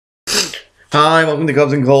Hi, welcome to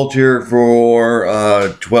Cubs and Culture for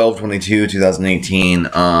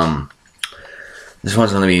 12/22/2018. This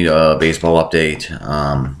one's going to be a baseball update.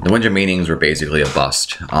 The winter meetings were basically a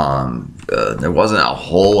bust. There wasn't a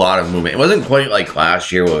whole lot of movement. It wasn't quite like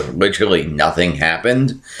last year where literally nothing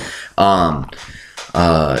happened. It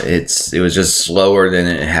was just slower than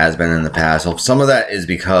it has been in the past. So some of that is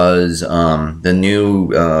because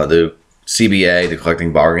the CBA, the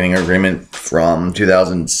collective bargaining agreement from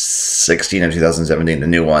 2016 or 2017, the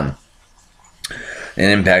new one, it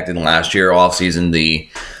impacted last year offseason. The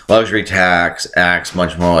luxury tax acts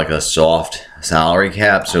much more like a soft salary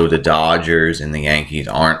cap, so the Dodgers and the Yankees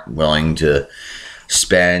aren't willing to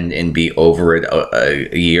spend and be over it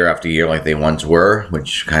a year after year like they once were,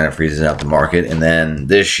 which kind of freezes out the market. And then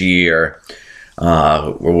this year,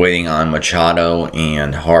 we're waiting on Machado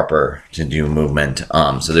and Harper to do movement.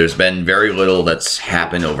 So there's been very little that's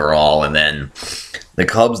happened overall. And then the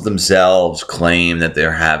Cubs themselves claim that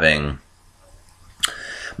they're having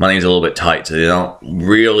money's a little bit tight, so they don't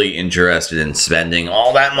really interested in spending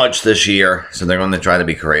all that much this year. So they're going to try to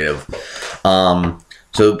be creative.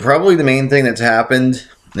 So probably the main thing that's happened,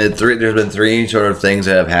 there's been three sort of things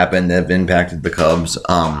that have happened that have impacted the Cubs.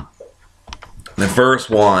 The first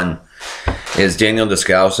one is Daniel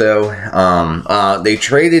Descalso. They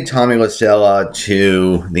traded Tommy La Stella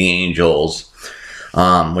to the Angels,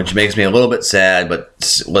 which makes me a little bit sad, but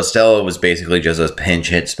La Stella was basically just a pinch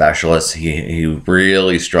hit specialist. He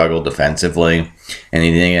really struggled defensively, and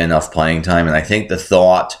he didn't get enough playing time. And I think the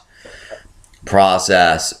thought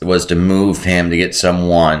process was to move him to get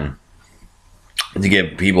someone to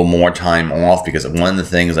give people more time off, because one of the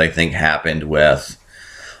things I think happened with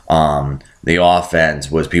the offense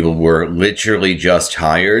was people were literally just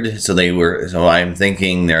tired. So I'm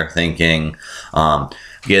thinking they're thinking,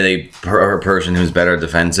 get a person who's better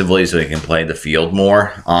defensively so they can play the field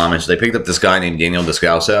more. And so they picked up this guy named Daniel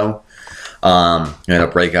Descalso. He had a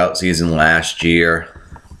breakout season last year.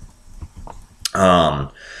 Again,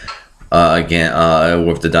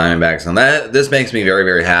 with the Diamondbacks. And this makes me very,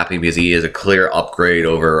 very happy because he is a clear upgrade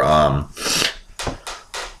over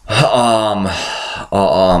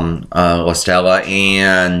La Stella,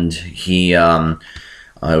 and he it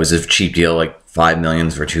was a cheap deal, like $5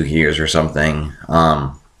 million for 2 years or something,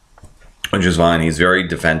 which is fine. He's very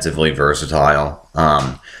defensively versatile,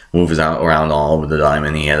 moves out around all over the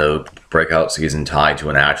diamond. He had a breakout season tied to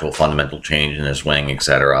an actual fundamental change in his swing,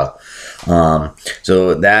 etc. So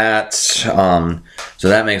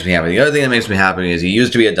that makes me happy. The other thing that makes me happy is he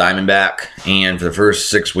used to be a Diamondback, and for the first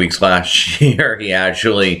 6 weeks last year, he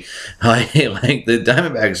actually, like the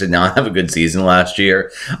Diamondbacks did not have a good season last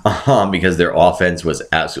year, because their offense was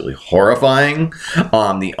absolutely horrifying.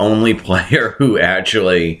 The only player who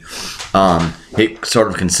actually hit sort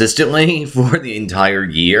of consistently for the entire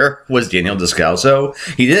year was Daniel Descalso.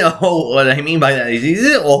 He didn't. What I mean by that is he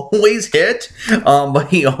didn't always hit, but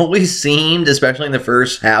he always seemed, especially in the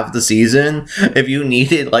first half of the season, if you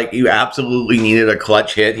absolutely needed a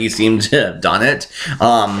clutch hit, he seemed to have done it.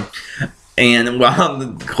 And while the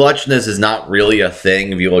clutchness is not really a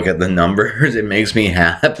thing, if you look at the numbers, it makes me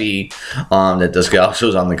happy that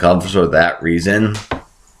Descalso's on the Cubs for that reason.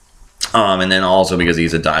 And then also because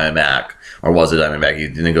he's a Diamondback, or was a Diamondback. He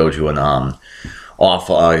didn't go to an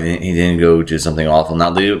awful. He didn't go to something awful. Now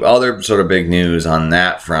the other sort of big news on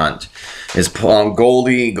that front is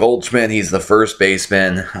Goldschmidt. He's the first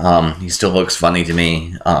baseman. He still looks funny to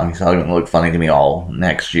me. He's still going to look funny to me all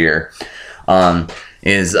next year. I'm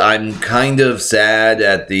kind of sad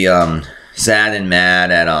at the sad and mad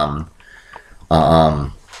at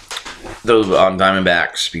those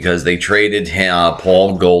Diamondbacks, because they traded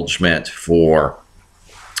Paul Goldschmidt for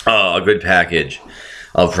a good package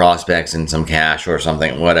of prospects and some cash or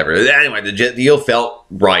something, whatever. Anyway, the deal felt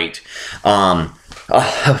right.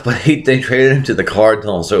 But they traded him to the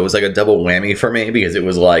Cardinals, so it was like a double whammy for me, because it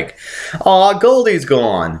was like, Goldie's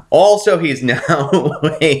gone. Also, he's now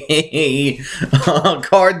a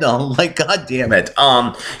Cardinal. Like, God damn it.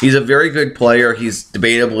 He's a very good player. He's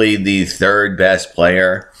debatably the third best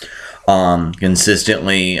player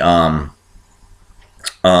consistently in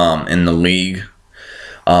the league.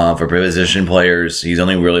 For position players, he's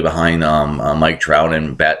only really behind Mike Trout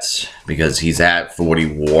and Betts, because he's at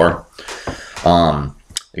 40 WAR,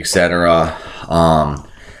 etc.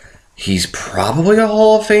 He's probably a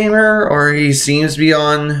Hall of Famer, or he seems to be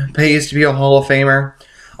on pace to be a Hall of Famer.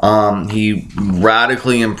 He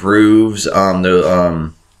radically improves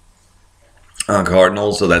the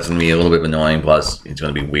Cardinals, so that's going to be a little bit annoying. Plus, it's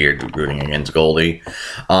going to be weird rooting against Goldie.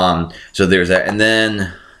 So there's that, and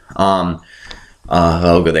then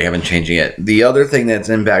Oh, good. They haven't changed it yet. The other thing that's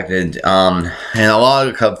impacted, and a lot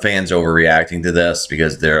of Cub fans overreacting to this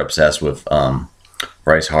because they're obsessed with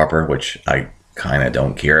Bryce Harper, which I kind of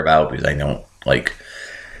don't care about because I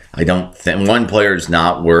don't think one player is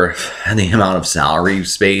not worth the amount of salary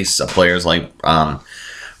space players like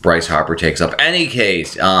Bryce Harper takes up. Any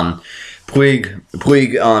case, Puig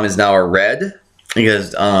is now a red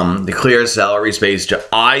because the clear salary space to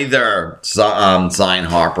either sign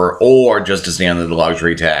Harper or just to stay under the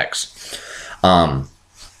luxury tax.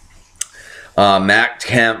 Matt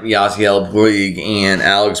Kemp, Yasiel Puig, and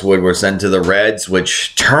Alex Wood were sent to the Reds,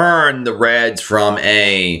 which turned the Reds from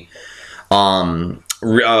a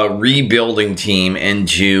rebuilding team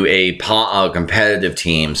into a competitive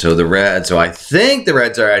team. So I think the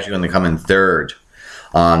Reds are actually going to come in third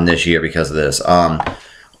this year because of this.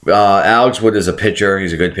 Alex Wood is a pitcher.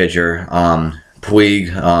 He's a good pitcher. Puig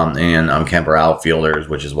and Kemp are outfielders,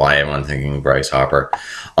 which is why everyone's thinking Bryce Harper.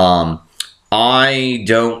 I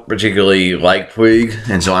don't particularly like Puig,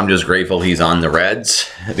 and so I'm just grateful he's on the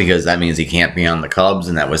Reds because that means he can't be on the Cubs,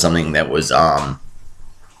 and that was something that was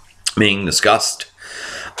being discussed.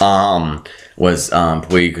 Was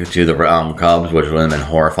Puig to the Cubs, which would have been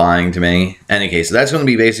horrifying to me. Any case, so that's going to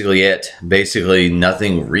be basically it. Basically,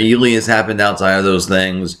 nothing really has happened outside of those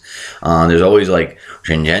things. There's always like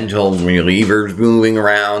tangential relievers moving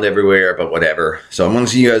around everywhere, but whatever. So I'm going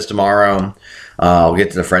to see you guys tomorrow. I'll get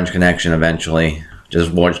to the French Connection eventually.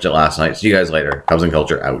 Just watched it last night. See you guys later. Cubs and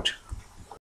Culture out.